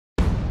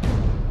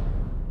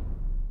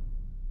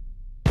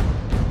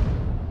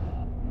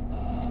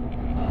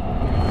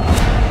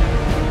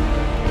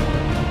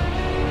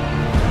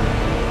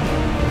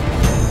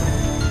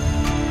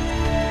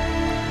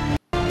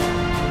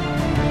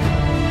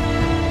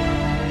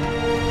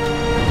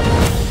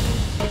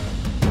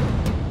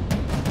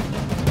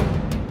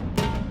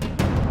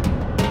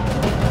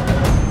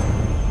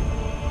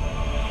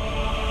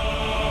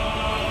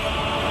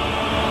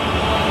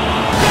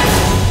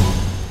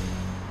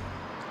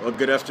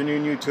Good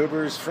afternoon,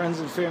 YouTubers,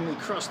 friends and family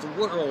across the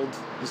world.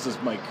 This is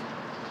Mike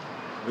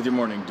with your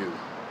morning dew.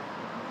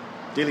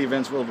 Daily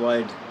events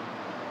worldwide.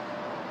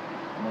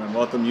 I want to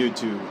welcome you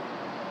to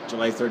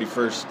July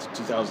 31st,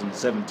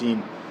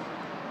 2017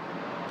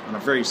 on a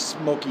very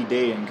smoky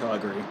day in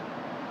Calgary.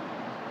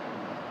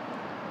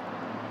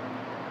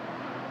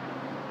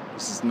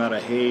 This is not a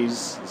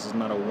haze. This is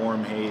not a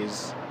warm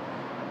haze.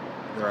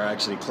 There are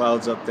actually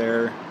clouds up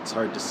there. It's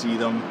hard to see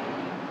them.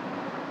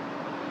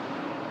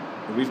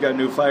 We've got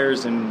new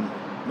fires in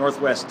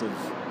northwest of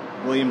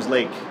Williams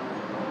Lake,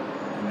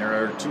 and there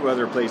are two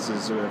other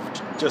places who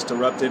have just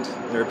erupted.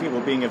 There are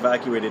people being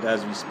evacuated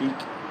as we speak,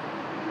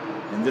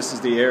 and this is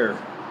the air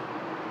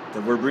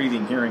that we're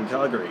breathing here in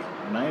Calgary,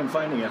 and I am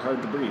finding it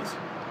hard to breathe.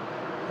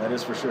 That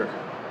is for sure.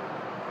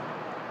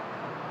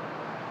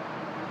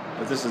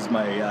 But this is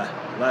my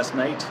last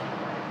night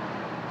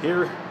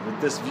here with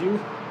this view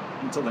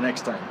until the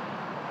next time.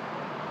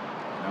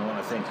 And I want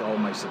to thank all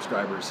my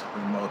subscribers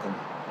and welcome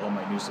all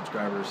my new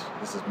subscribers.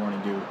 This is Morning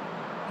Dew,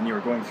 and you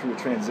are going through a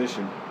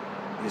transition,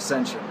 the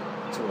ascension,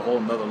 to a whole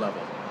nother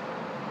level.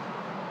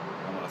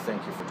 I want to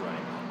thank you for joining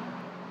me.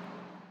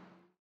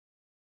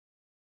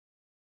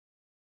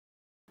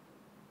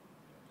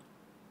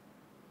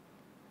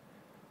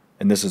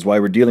 And this is why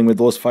we're dealing with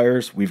those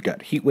fires. We've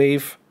got heat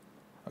wave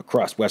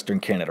across Western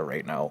Canada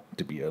right now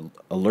to be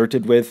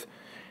alerted with,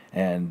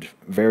 and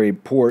very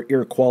poor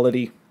air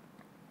quality.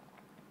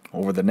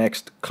 Over the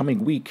next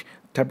coming week,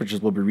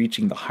 temperatures will be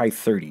reaching the high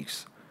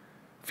 30s,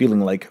 feeling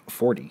like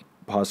 40,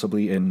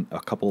 possibly in a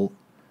couple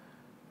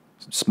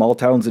small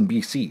towns in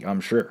BC,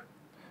 I'm sure.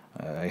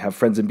 I have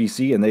friends in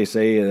BC, and they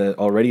say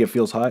already it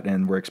feels hot,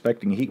 and we're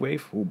expecting a heat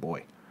wave. Oh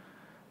boy.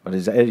 But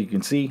as you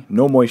can see,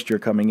 no moisture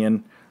coming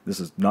in. This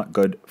is not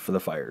good for the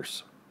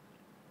fires.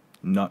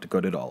 Not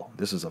good at all.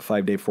 This is a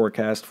 5-day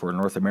forecast for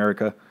North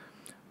America.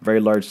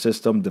 Very large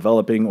system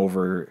developing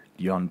over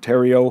the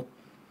Ontario.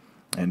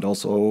 And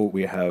also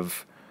we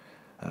have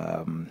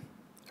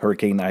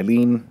Hurricane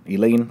Elaine,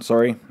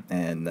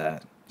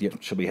 and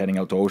she'll be heading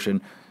out to ocean.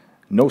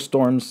 No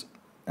storms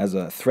as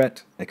a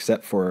threat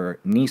except for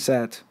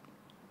NISAT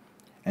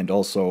and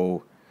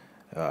also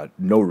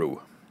NORU.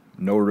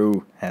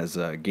 NORU has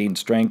gained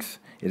strength.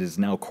 It is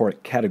now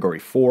Category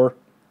 4,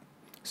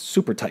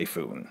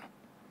 SUPERTyphoon.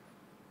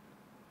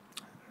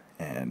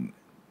 And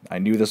I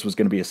knew this was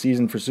going to be a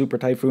season for super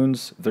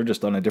typhoons. They're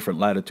just on a different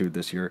latitude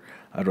this year.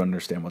 I don't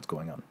understand what's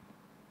going on.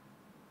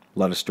 A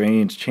lot of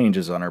strange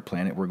changes on our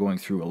planet. We're going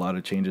through a lot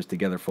of changes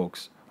together,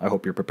 folks. I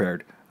hope you're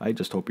prepared. I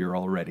just hope you're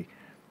all ready.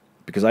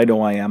 Because I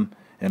know I am,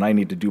 and I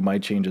need to do my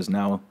changes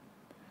now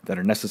that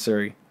are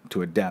necessary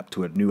to adapt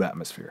to a new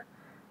atmosphere.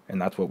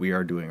 And that's what we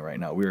are doing right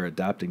now. We are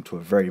adapting to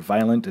a very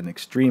violent and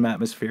extreme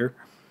atmosphere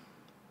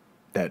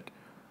that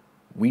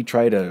we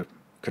try to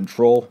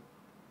control,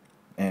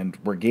 and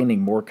we're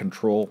gaining more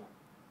control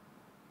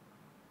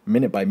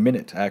minute by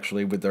minute,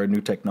 actually, with our new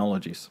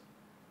technologies.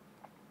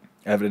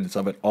 Evidence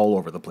of it all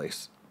over the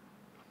place.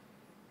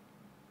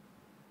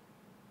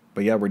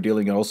 But yeah, we're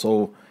dealing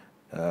also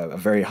a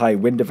very high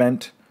wind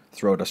event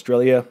throughout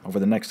Australia over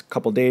the next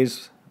couple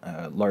days.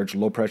 Large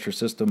low pressure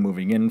system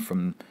moving in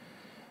from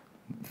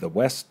the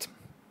west,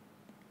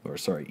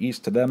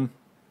 east to them.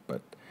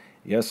 But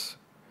yes,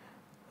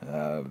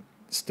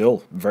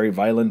 still very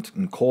violent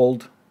and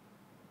cold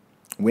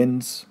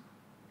winds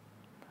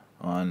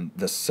on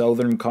the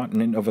southern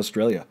continent of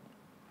Australia.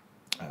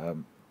 A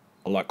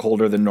lot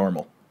colder than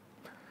normal.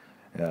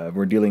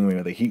 We're dealing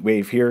with a heat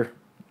wave here.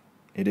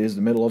 It is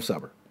the middle of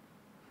summer.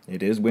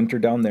 It is winter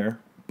down there,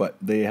 but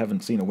they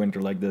haven't seen a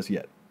winter like this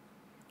yet.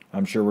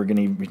 I'm sure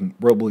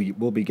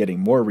we'll be getting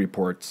more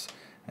reports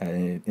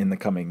in the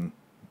coming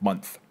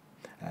month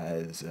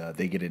as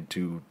they get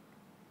into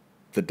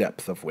the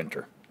depth of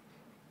winter.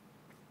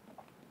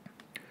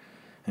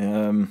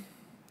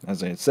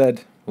 As I had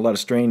said, a lot of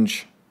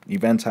strange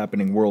events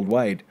happening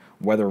worldwide,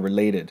 weather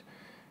related,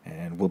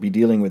 and we'll be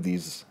dealing with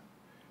these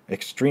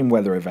extreme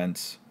weather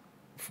events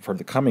for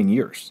the coming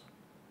years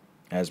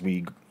as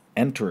we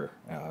enter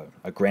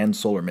a grand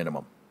solar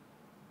minimum.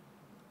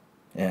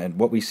 And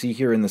what we see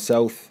here in the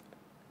south,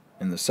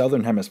 in the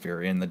southern hemisphere,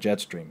 in the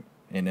jet stream,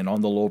 and on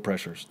the low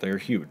pressures, they're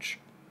huge.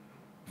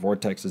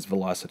 Vortexes,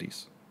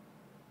 velocities.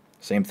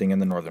 Same thing in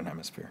the northern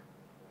hemisphere.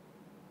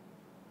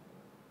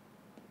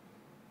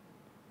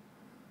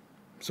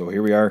 So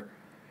here we are.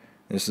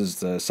 This is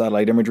the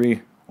satellite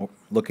imagery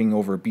looking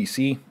over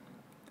BC.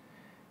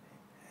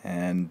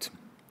 And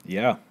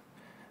yeah,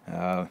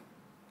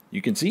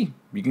 you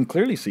can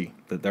clearly see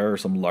that there are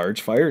some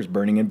large fires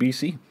burning in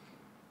BC.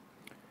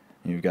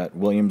 You've got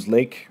Williams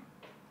Lake,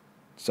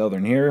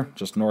 southern here,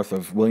 just north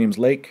of Williams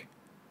Lake.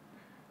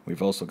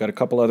 We've also got a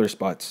couple other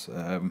spots.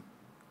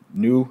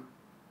 New.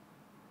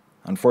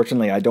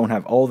 Unfortunately, I don't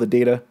have all the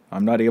data.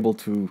 I'm not able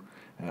to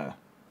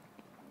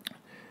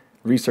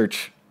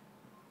research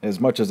as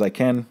much as I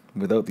can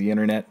without the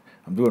internet.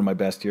 I'm doing my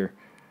best here.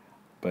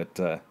 But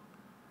I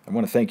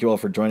want to thank you all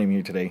for joining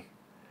me today.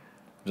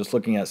 Just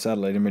looking at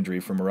satellite imagery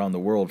from around the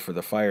world for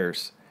the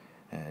fires,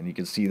 and you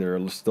can see there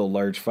are still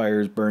large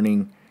fires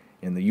burning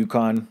in the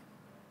Yukon,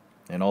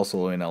 and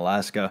also in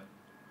Alaska.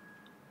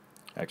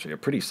 Actually, a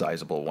pretty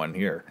sizable one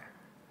here.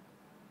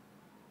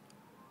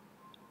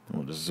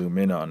 We'll just zoom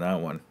in on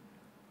that one.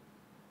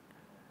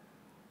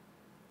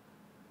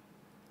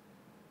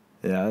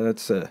 Yeah,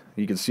 that's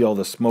you can see all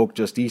the smoke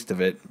just east of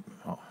it.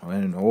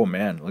 Oh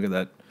man, look at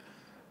that.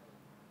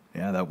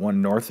 Yeah, that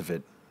one north of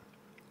it.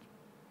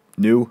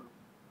 New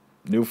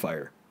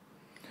fire.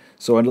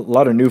 So a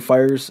lot of new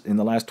fires in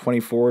the last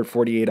 24 to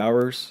 48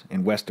 hours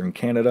in Western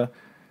Canada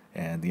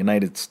and the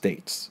United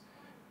States.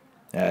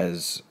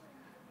 As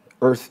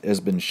Earth has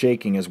been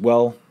shaking as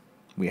well.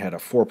 We had a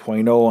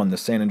 4.0 on the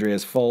San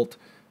Andreas Fault,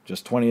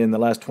 just 20 in the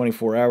last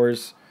 24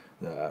 hours.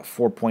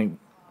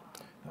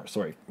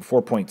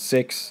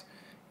 4.6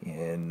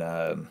 in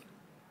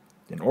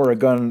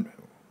Oregon,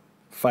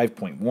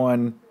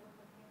 5.1.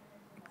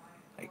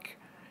 Like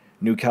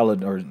New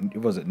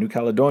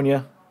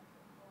Caledonia?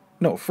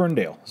 No,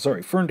 Ferndale.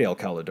 Sorry, Ferndale,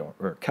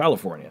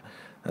 California.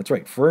 That's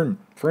right,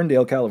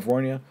 Ferndale,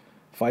 California,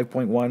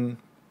 5.1,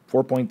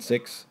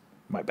 4.6.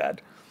 My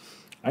bad.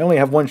 I only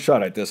have one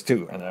shot at this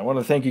too, and I want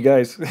to thank you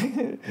guys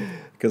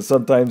because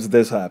sometimes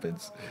this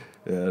happens.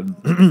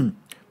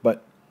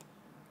 But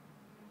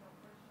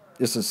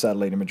this is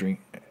satellite imagery.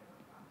 I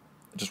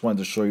just wanted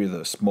to show you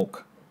the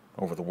smoke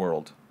over the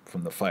world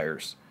from the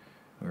fires.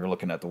 We were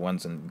looking at the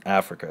ones in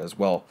Africa as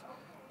well.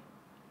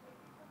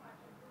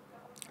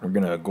 We're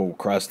going to go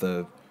across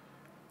for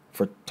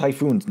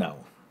typhoons now.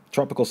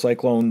 Tropical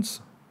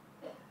cyclones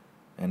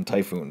and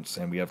typhoons.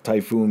 And we have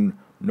Typhoon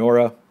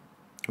NORU,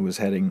 who is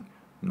heading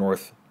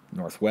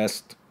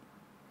northwest.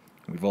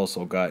 We've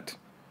also got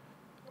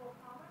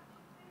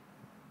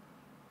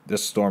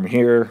this storm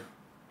here.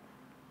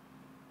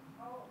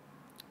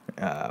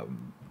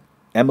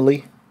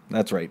 Emily.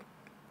 That's right.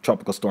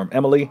 Tropical storm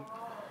Emily.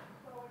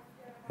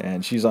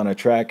 And she's on a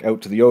track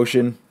out to the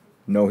ocean.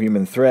 No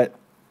human threat.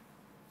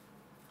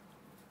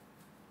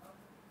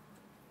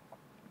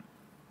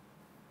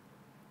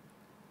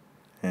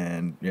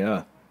 And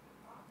yeah,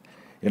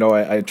 you know,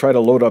 I try to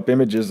load up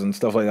images and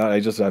stuff like that.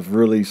 I just have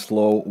really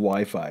slow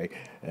Wi-Fi.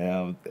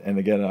 And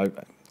again,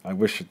 I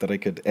wish that I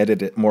could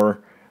edit it more,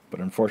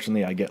 but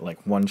unfortunately I get like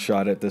one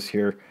shot at this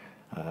here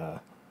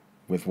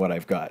with what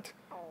I've got.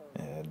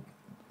 And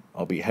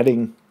I'll be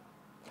heading,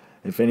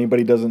 if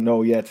anybody doesn't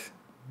know yet,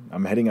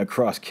 I'm heading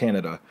across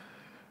Canada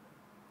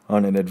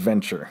on an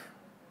adventure.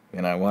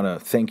 And I want to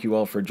thank you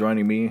all for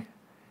joining me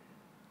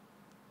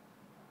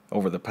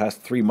over the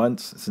past 3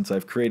 months since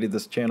I've created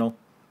this channel.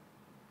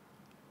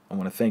 I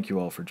want to thank you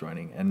all for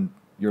joining, and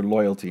your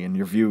loyalty and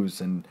your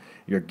views and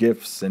your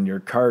gifts and your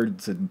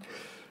cards. And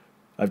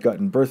I've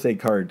gotten birthday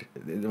card.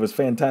 It was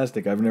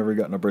fantastic. I've never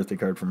gotten a birthday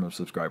card from a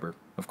subscriber.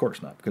 Of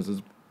course not, because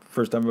it's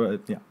first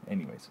time. Yeah.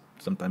 Anyways,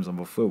 sometimes I'm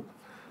a fool,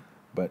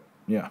 but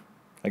yeah,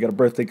 I got a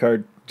birthday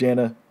card,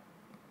 Jana.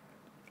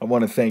 I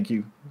want to thank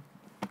you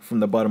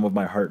from the bottom of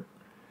my heart.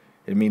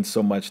 It means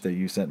so much that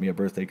you sent me a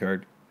birthday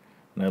card,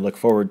 and I look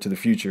forward to the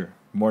future.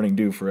 Morning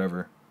dew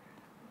forever.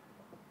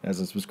 As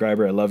a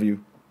subscriber, I love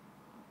you.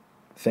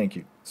 Thank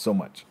you so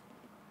much.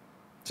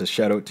 It's a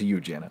shout out to you,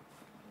 Janet.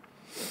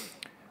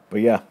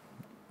 But yeah,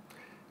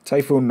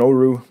 Typhoon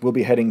NORU will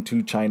be heading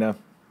to China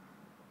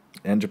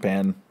and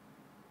Japan.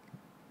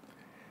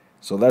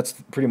 So that's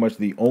pretty much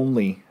the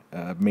only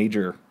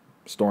major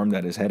storm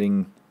that is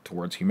heading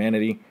towards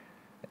humanity.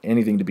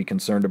 Anything to be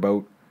concerned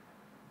about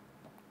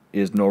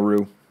is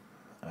NORU.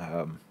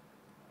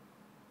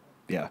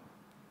 Yeah,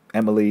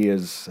 Emily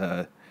is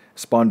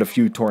spawned a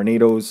few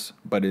tornadoes,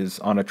 but is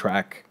on a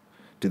track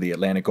to the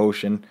Atlantic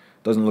Ocean.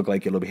 Doesn't look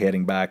like it'll be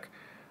heading back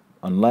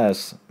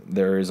unless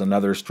there is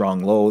another strong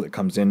low that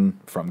comes in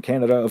from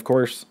Canada, of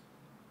course,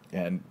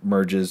 and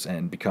merges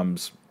and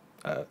becomes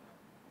a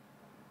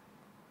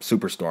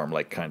superstorm,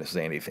 like kind of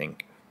say anything.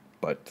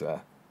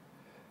 But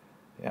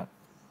yeah,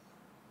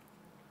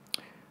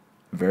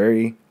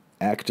 very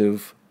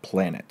active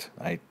planet.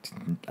 I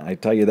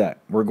tell you that.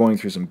 We're going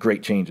through some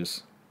great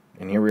changes.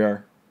 And here we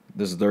are.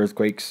 This is the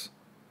earthquakes.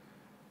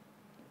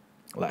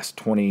 Last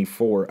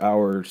 24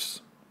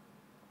 hours.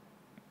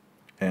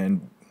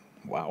 And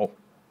wow.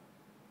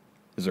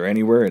 Is there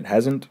anywhere it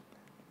hasn't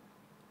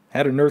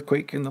had an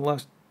earthquake in the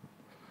last?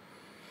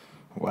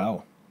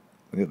 Wow.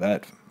 Look at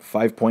that.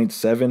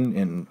 5.7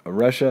 in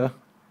Russia.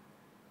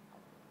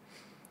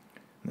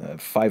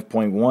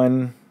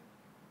 5.1.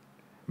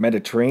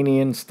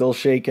 Mediterranean still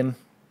shaking.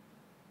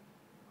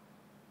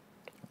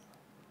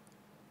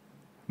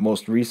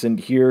 Most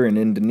recent here in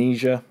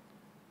Indonesia.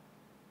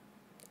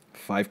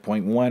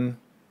 5.1.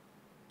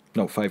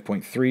 No,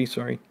 5.3,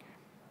 sorry.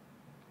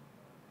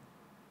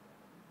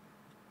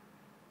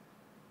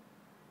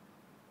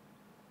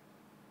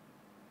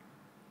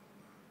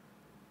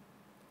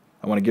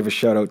 I want to give a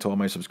shout out to all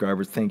my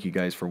subscribers. Thank you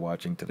guys for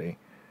watching today.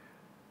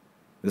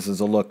 This is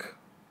a look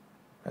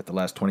at the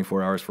last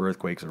 24 hours for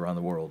earthquakes around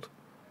the world.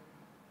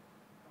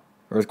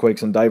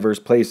 Earthquakes in diverse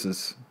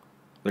places.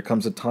 There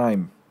comes a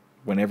time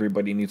when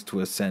everybody needs to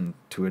ascend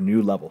to a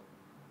new level.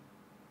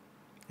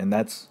 And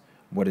that's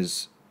what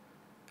is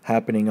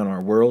happening in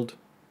our world.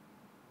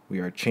 We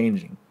are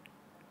changing.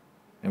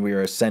 and we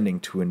are ascending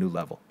to a new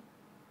level.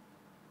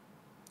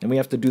 And we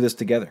have to do this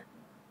together.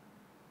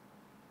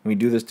 We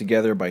do this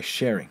together by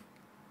sharing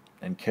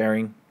and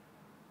caring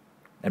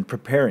and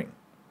preparing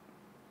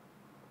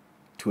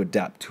to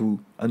adapt to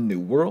a new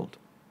world.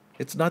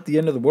 It's not the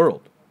end of the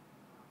world.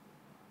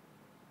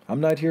 I'm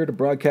not here to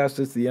broadcast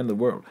it's the end of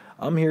the world.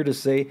 I'm here to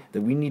say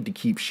that we need to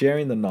keep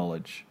sharing the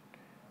knowledge,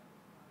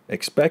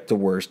 expect the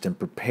worst, and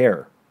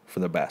prepare for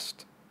the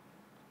best,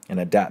 and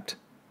adapt.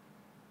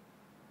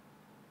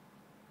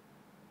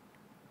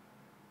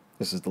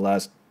 This is the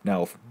last,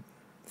 now,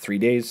 3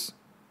 days.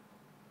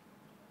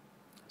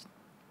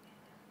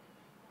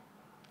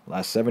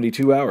 Last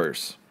 72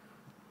 hours.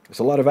 There's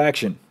a lot of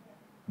action.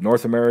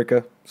 North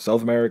America,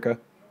 South America.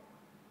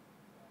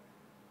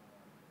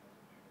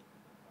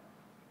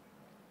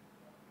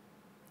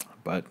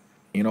 But,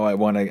 you know, I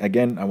want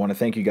to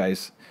thank you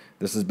guys.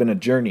 This has been a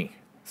journey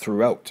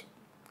throughout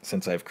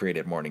since I've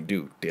created Morning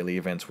Dew, daily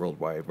events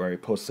worldwide, where I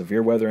post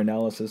severe weather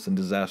analysis and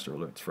disaster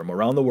alerts from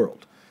around the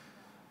world.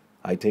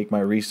 I take my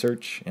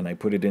research and I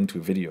put it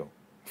into video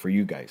for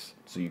you guys,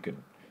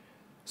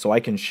 so I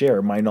can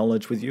share my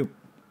knowledge with you,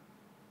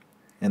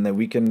 and that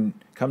we can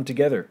come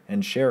together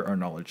and share our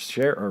knowledge,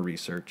 share our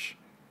research,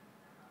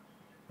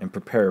 and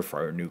prepare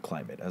for our new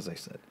climate, as I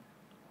said.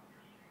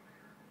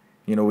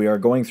 You know, we are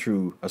going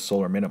through a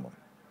solar minimum.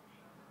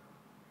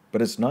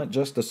 But it's not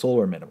just a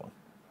solar minimum.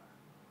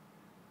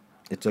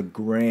 It's a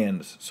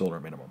grand solar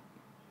minimum.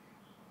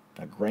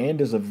 Now,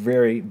 grand is a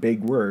very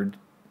big word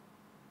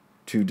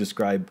to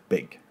describe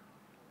big.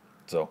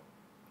 So,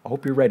 I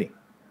hope you're ready.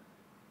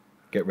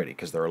 Get ready,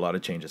 because there are a lot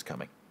of changes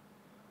coming.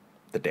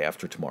 The day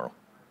after tomorrow.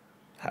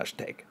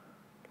 Hashtag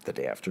the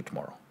day after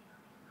tomorrow.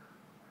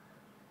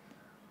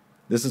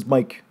 This is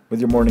Mike with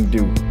your Morning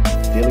Dew,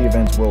 daily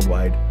events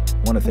worldwide.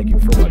 I want to thank you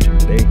for watching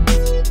today,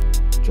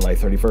 July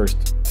 31st,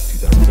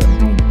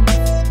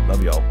 2017.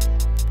 Love y'all.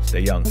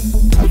 Stay young.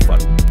 Have fun.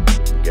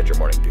 Get your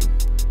Morning Dew.